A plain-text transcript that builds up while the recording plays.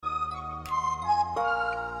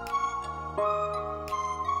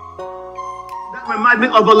Remind me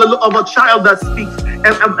of a child that speaks.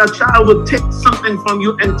 A child will take something from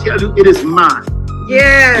you and tell you it is mine.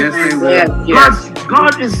 Yes.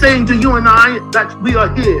 God is saying to you and I that we are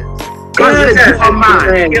His. God said you are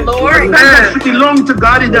mine. Lord. The fact that you belong to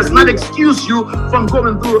God, it does not excuse you from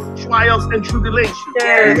going through trials and tribulations.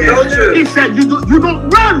 He said you don't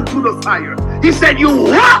run through the fire. He said you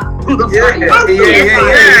walk through the fire.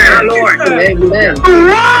 Lord. Amen. You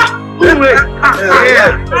walk through it.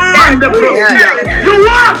 You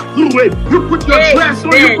walk through it. You put your dress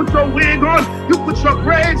on, you put your wig on, you put your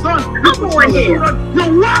braids on, you put your suit on. You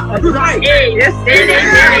walk through the fire.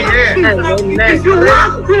 If you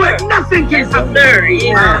walk through it, nothing can happen.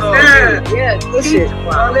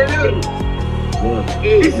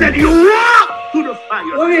 He said you walk through the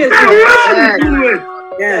fire. Run through it.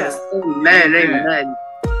 Yes. Amen.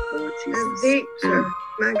 Lord Jesus. Deep, sir.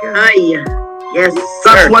 My God. Yes, sir.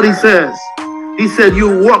 That's what He says. He said you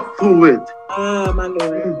walk through it. My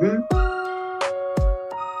Lord.